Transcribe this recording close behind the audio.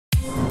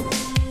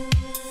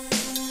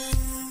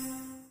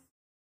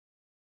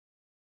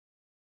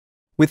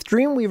With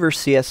Dreamweaver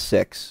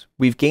CS6,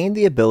 we've gained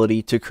the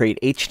ability to create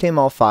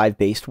HTML5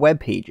 based web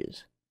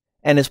pages.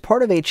 And as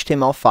part of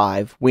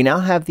HTML5, we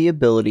now have the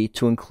ability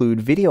to include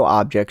video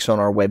objects on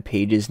our web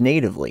pages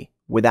natively,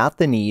 without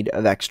the need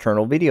of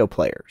external video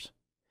players.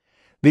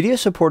 Video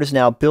support is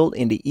now built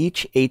into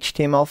each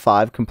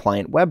HTML5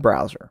 compliant web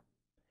browser.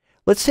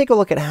 Let's take a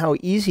look at how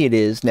easy it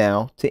is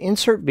now to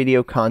insert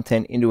video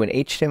content into an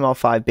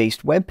HTML5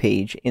 based web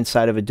page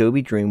inside of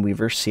Adobe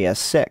Dreamweaver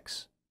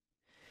CS6.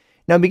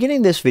 Now, I'm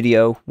beginning this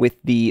video with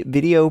the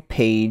video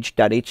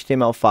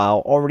page.html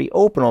file already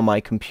open on my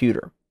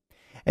computer.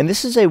 And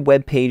this is a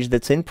web page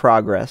that's in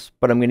progress,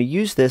 but I'm going to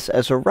use this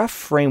as a rough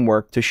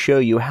framework to show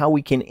you how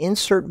we can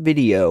insert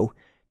video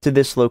to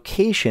this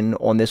location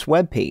on this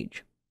web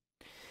page.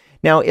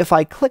 Now, if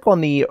I click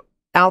on the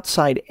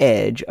outside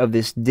edge of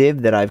this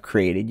div that I've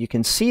created, you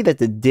can see that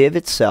the div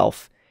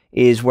itself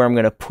is where I'm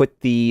going to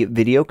put the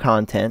video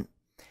content.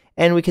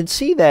 And we can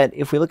see that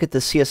if we look at the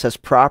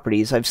CSS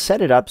properties, I've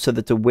set it up so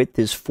that the width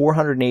is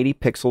 480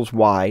 pixels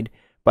wide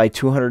by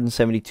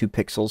 272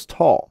 pixels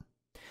tall.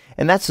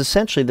 And that's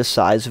essentially the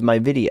size of my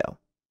video.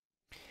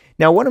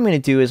 Now what I'm going to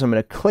do is I'm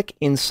going to click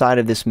inside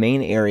of this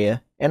main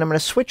area and I'm going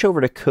to switch over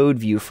to code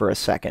view for a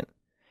second.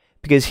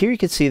 Because here you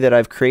can see that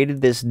I've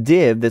created this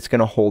div that's going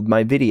to hold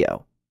my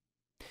video.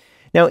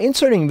 Now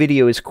inserting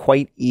video is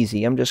quite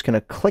easy. I'm just going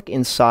to click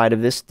inside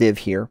of this div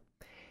here.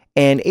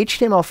 And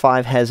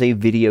HTML5 has a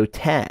video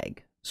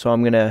tag. So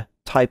I'm going to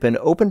type an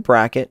open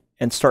bracket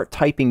and start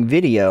typing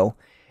video.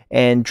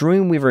 And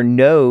Dreamweaver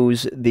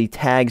knows the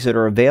tags that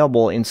are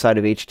available inside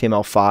of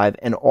HTML5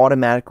 and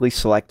automatically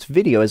selects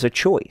video as a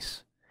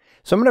choice.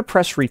 So I'm going to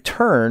press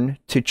return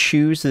to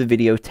choose the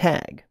video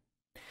tag.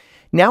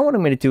 Now what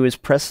I'm going to do is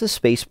press the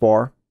space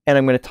bar and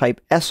I'm going to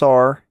type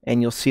SR and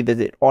you'll see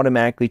that it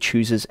automatically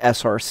chooses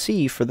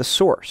SRC for the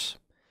source.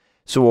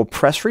 So we'll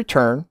press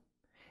return.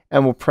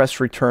 And we'll press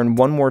return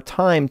one more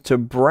time to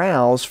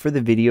browse for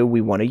the video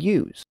we want to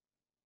use.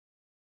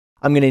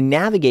 I'm going to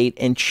navigate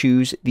and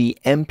choose the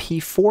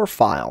MP4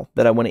 file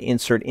that I want to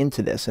insert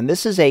into this. And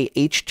this is a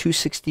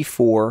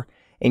H.264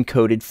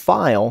 encoded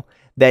file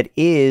that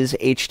is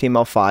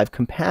HTML5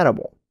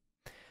 compatible.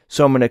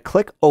 So I'm going to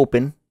click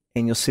open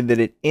and you'll see that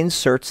it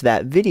inserts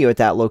that video at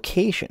that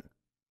location.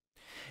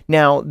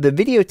 Now the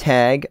video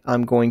tag,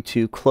 I'm going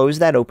to close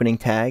that opening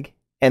tag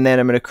and then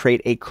I'm going to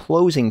create a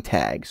closing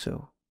tag.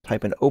 So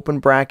type an open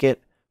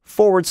bracket, /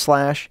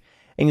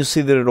 and you'll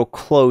see that it'll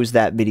close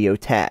that video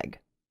tag.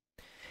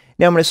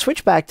 Now I'm going to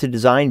switch back to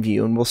design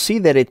view and we'll see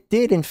that it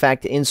did in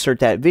fact insert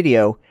that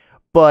video,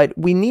 but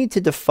we need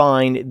to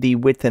define the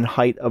width and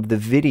height of the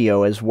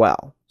video as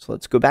well. So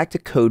let's go back to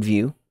code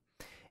view,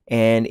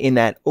 and in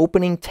that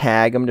opening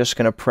tag I'm just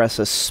going to press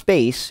a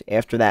space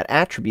after that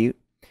attribute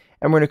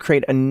and we're going to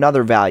create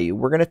another value.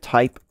 We're going to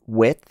type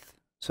width.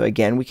 So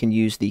again, we can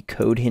use the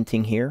code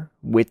hinting here.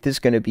 Width is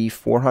going to be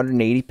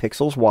 480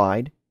 pixels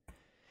wide.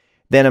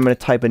 Then I'm going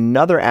to type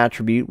another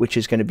attribute, which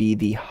is going to be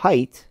the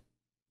height.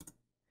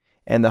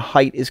 And the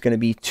height is going to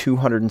be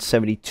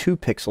 272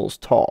 pixels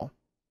tall.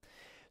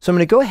 So I'm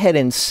going to go ahead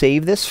and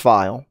save this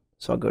file.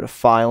 So I'll go to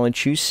File and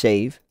choose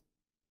Save.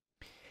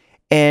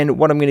 And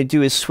what I'm going to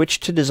do is switch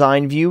to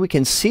Design View. We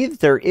can see that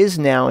there is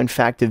now, in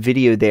fact, a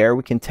video there.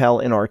 We can tell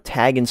in our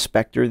tag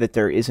inspector that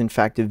there is, in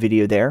fact, a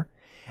video there.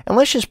 And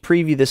let's just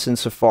preview this in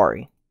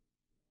Safari.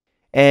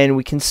 And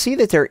we can see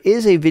that there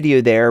is a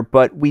video there,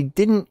 but we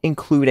didn't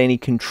include any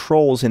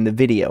controls in the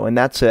video. And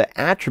that's an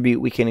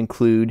attribute we can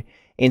include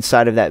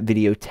inside of that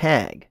video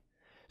tag.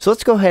 So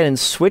let's go ahead and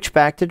switch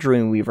back to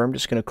Dreamweaver. I'm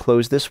just going to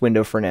close this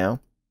window for now.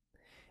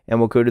 And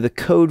we'll go to the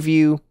code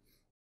view.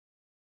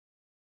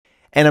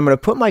 And I'm going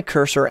to put my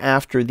cursor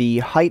after the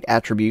height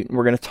attribute. And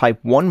we're going to type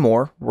one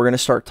more. We're going to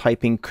start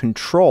typing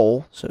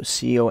control. So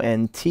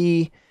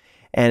C-O-N-T.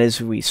 And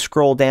as we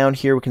scroll down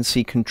here, we can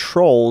see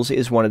controls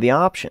is one of the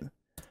options.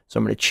 So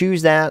I'm going to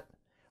choose that.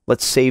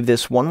 Let's save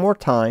this one more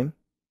time.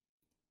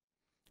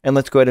 And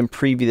let's go ahead and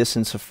preview this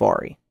in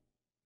Safari.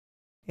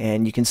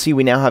 And you can see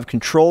we now have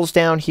controls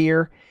down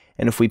here.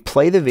 And if we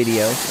play the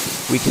video,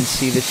 we can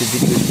see that the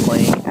video is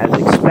playing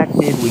as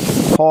expected. We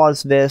can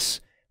pause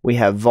this. We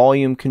have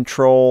volume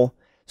control,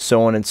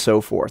 so on and so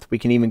forth. We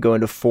can even go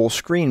into full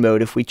screen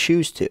mode if we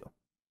choose to.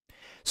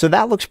 So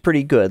that looks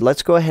pretty good.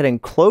 Let's go ahead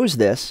and close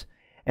this.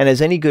 And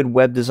as any good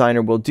web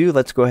designer will do,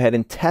 let's go ahead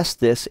and test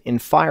this in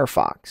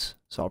Firefox.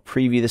 So I'll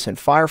preview this in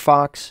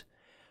Firefox.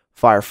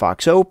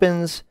 Firefox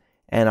opens,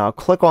 and I'll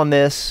click on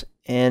this,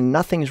 and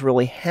nothing's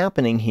really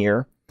happening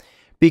here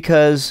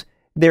because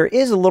there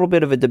is a little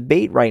bit of a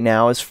debate right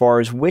now as far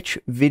as which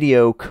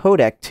video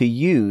codec to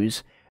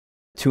use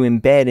to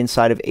embed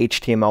inside of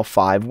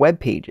HTML5 web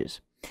pages.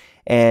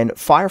 And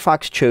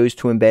Firefox chose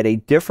to embed a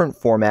different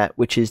format,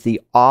 which is the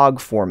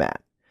OGG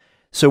format.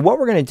 So what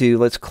we're going to do,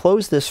 let's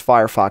close this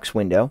Firefox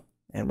window,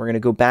 and we're going to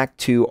go back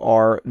to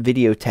our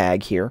video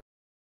tag here.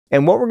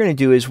 And what we're going to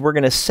do is we're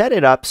going to set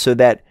it up so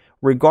that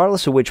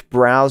regardless of which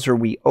browser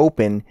we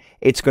open,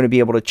 it's going to be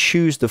able to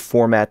choose the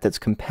format that's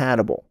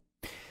compatible.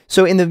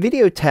 So in the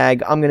video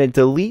tag, I'm going to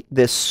delete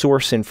this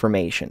source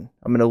information.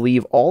 I'm going to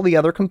leave all the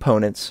other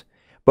components,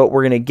 but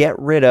we're going to get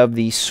rid of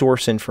the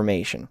source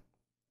information.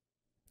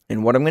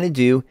 And what I'm going to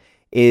do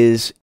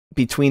is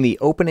between the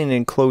opening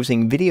and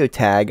closing video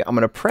tag, I'm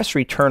going to press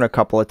return a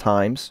couple of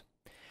times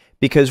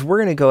because we're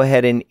going to go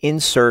ahead and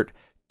insert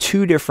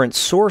two different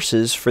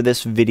sources for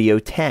this video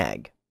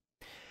tag.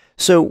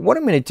 So what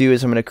I'm going to do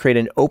is I'm going to create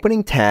an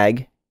opening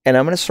tag and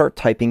I'm going to start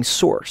typing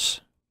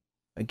source.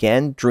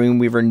 Again,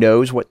 Dreamweaver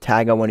knows what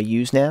tag I want to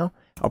use now.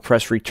 I'll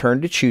press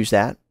return to choose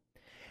that.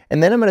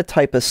 And then I'm going to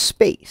type a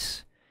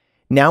space.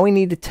 Now we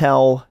need to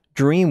tell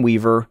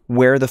Dreamweaver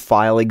where the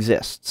file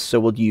exists. So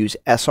we'll use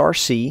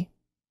src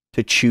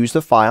to choose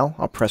the file.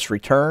 I'll press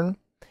return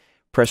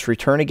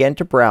again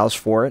to browse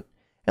for it,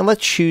 and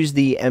let's choose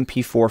the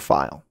MP4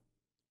 file.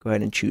 Go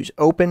ahead and choose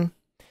open.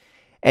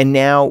 And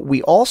now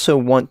we also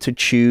want to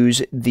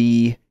choose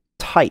the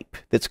type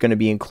that's going to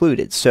be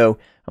included. So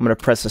I'm going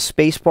to press the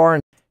space bar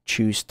and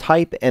choose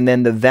type, and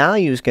then the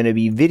value is going to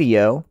be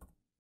video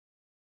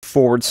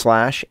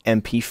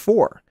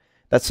 /MP4.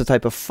 That's the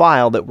type of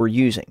file that we're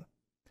using.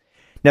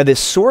 Now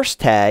this source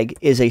tag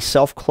is a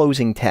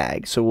self-closing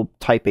tag, so we'll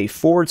type a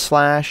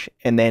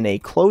 / and then a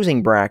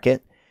closing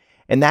bracket,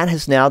 and that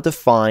has now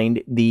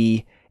defined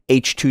the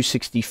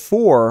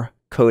H.264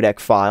 codec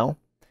file.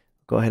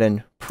 Go ahead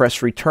and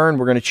press return.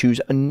 We're going to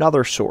choose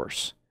another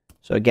source.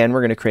 So again,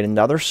 we're going to create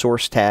another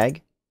source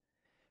tag,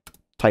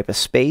 type a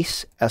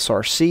space,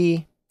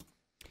 src,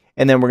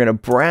 and then we're going to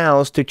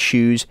browse to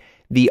choose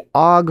the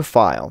OGG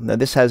file. Now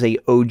this has a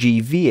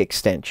OGV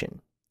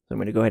extension. So I'm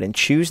going to go ahead and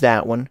choose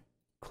that one,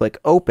 click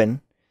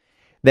open.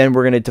 Then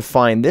we're going to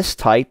define this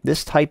type.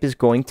 This type is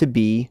going to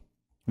be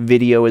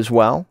video as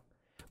well,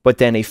 but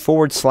then a /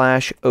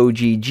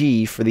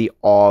 OGG for the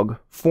OGG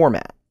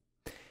format.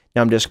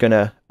 Now I'm just going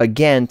to,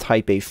 again,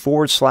 type a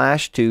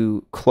 /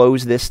 to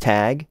close this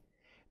tag,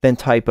 then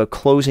type a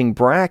closing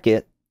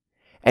bracket,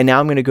 and now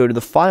I'm going to go to the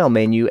File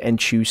menu and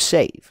choose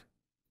Save.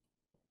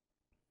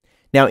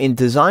 Now in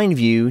Design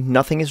View,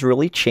 nothing has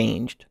really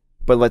changed,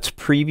 but let's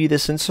preview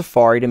this in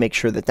Safari to make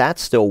sure that that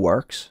still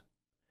works.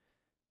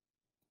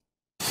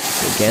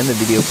 So again, the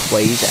video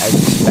plays as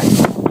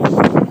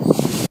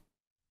expected.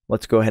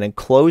 Let's go ahead and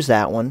close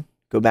that one,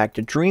 go back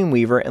to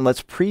Dreamweaver, and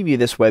let's preview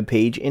this web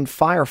page in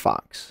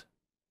Firefox.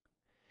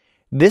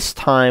 This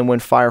time when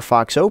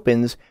Firefox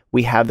opens,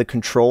 we have the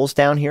controls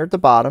down here at the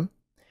bottom.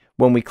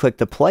 When we click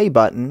the play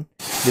button,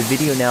 the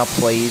video now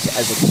plays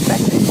as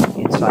expected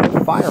inside of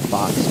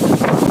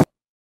Firefox.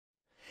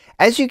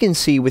 As you can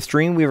see, with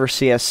Dreamweaver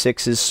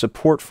CS6's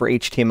support for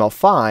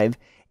HTML5,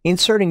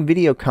 inserting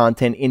video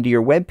content into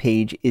your web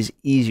page is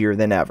easier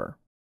than ever.